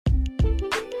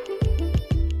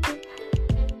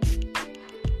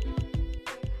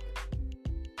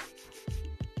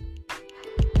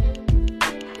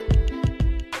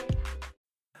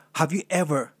Have you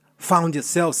ever found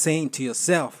yourself saying to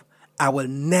yourself, I will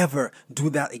never do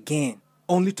that again,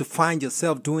 only to find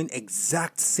yourself doing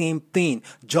exact same thing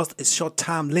just a short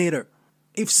time later?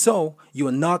 If so, you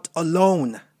are not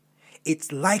alone.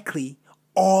 It's likely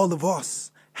all of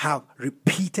us have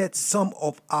repeated some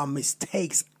of our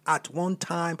mistakes at one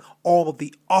time or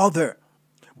the other.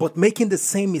 But making the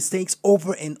same mistakes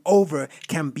over and over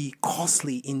can be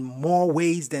costly in more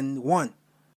ways than one.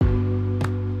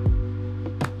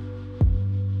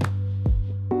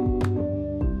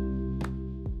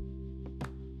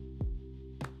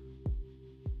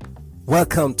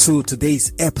 Welcome to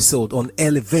today's episode on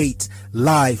Elevate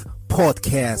Live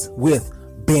Podcast with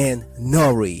Ben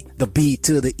Nori, the B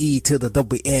to the E to the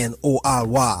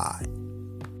WNORY.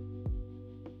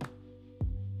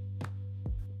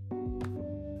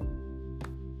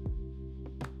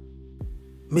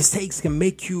 Mistakes can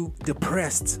make you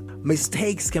depressed.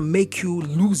 Mistakes can make you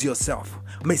lose yourself.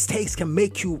 Mistakes can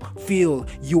make you feel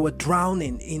you are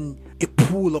drowning in a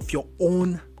pool of your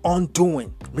own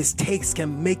undoing. Mistakes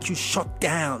can make you shut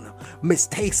down.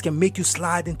 Mistakes can make you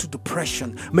slide into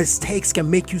depression. Mistakes can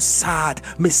make you sad.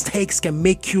 Mistakes can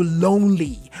make you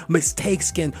lonely.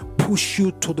 Mistakes can push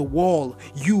you to the wall.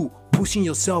 You pushing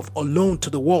yourself alone to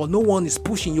the wall. No one is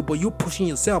pushing you, but you're pushing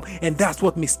yourself, and that's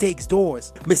what mistakes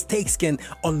does. Mistakes can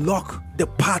unlock the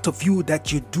part of you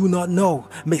that you do not know.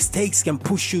 Mistakes can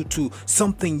push you to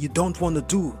something you don't want to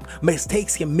do.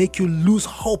 Mistakes can make you lose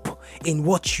hope in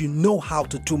what you know how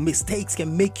to do. Mistakes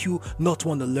can make you not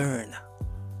want to learn.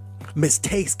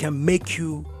 Mistakes can make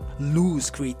you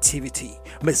lose creativity.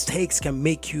 Mistakes can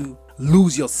make you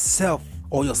lose yourself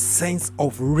or your sense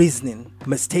of reasoning.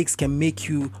 Mistakes can make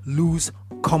you lose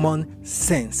common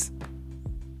sense.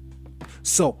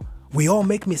 So, we all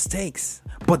make mistakes,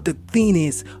 but the thing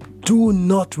is, do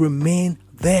not remain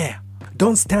there.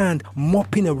 Don't stand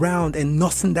mopping around and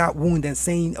nursing that wound and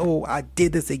saying, oh, I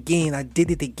did this again, I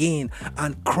did it again,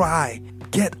 and cry.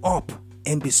 Get up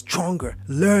and be stronger.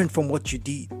 Learn from what you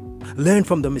did. Learn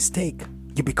from the mistake.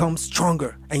 You become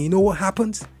stronger. And you know what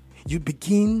happens? You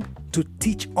begin to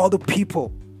teach other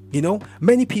people.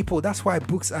 Many people, that's why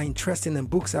books are interesting and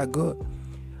books are good.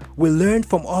 We learn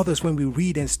from others when we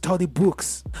read and study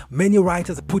books. Many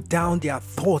writers put down their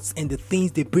thoughts and the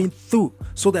things they bring through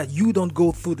so that you don't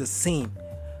go through the same.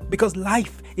 Because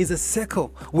life is a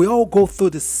circle. We all go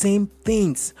through the same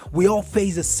things. We all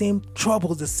face the same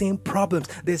troubles, the same problems.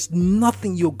 There's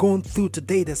nothing you're going through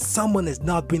today that someone has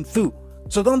not been through.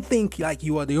 So don't think like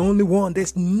you are the only one.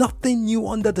 There's nothing new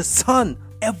under the sun.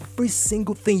 Every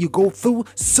single thing you go through,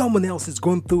 someone else is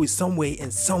going through it some way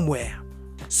and somewhere.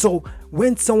 So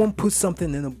when someone puts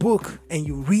something in a book and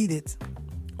you read it,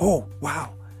 oh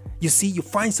wow. You see, you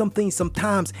find something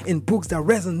sometimes in books that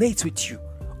resonates with you,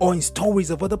 or in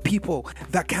stories of other people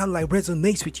that kind of like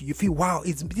resonates with you. You feel, wow,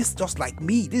 this is just like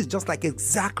me. This is just like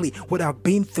exactly what I've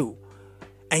been through.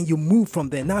 And you move from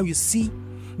there. Now you see,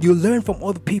 you learn from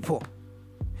other people.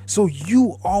 So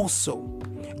you also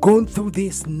going through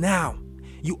this now.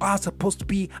 You are supposed to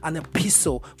be an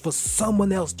epistle for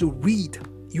someone else to read.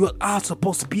 You are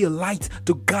supposed to be a light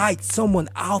to guide someone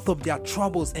out of their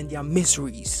troubles and their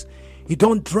miseries. You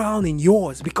don't drown in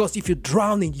yours, because if you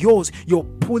drown in yours, you're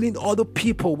pulling other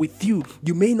people with you.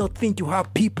 You may not think you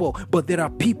have people, but there are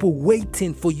people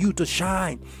waiting for you to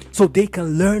shine so they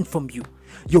can learn from you.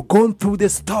 You're going through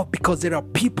this stuff because there are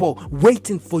people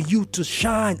waiting for you to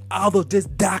shine out of this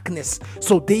darkness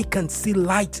so they can see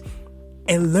light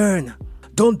and learn.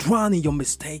 Don't drown in your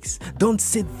mistakes. Don't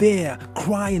sit there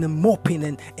crying and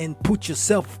moping and put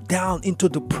yourself down into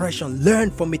depression. Learn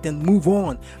from it and move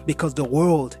on, because the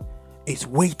world is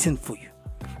waiting for you.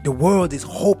 The world is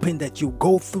hoping that you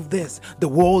go through this. The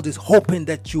world is hoping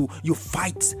that you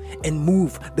fight and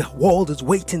move. The world is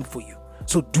waiting for you.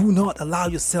 So do not allow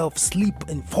yourself sleep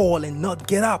and fall and not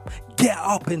get up. Get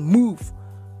up and move.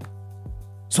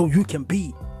 So you can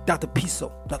be that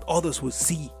epistle that others will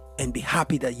see and be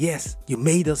happy that yes, you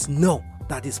made us know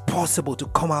that it's possible to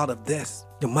come out of this.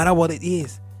 No matter what it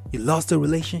is. You lost a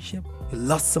relationship, you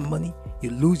lost some money, you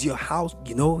lose your house,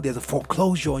 there's a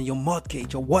foreclosure on your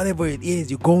mortgage or whatever it is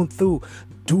you're going through.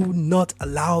 Do not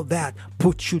allow that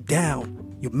put you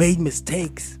down. You made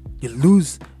mistakes. You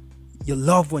lose your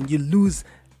loved one, you lose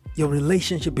your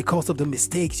relationship because of the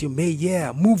mistakes you made.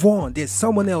 Yeah, move on. There's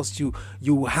someone else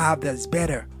you have that's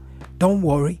better. Don't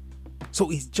worry. So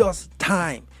it's just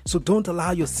time. So don't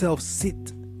allow yourself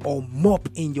sit or mop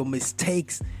in your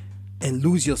mistakes and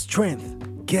lose your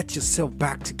strength. Get yourself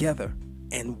back together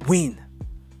and win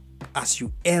as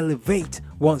you elevate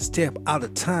one step at a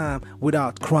time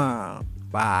without crime.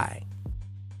 Bye.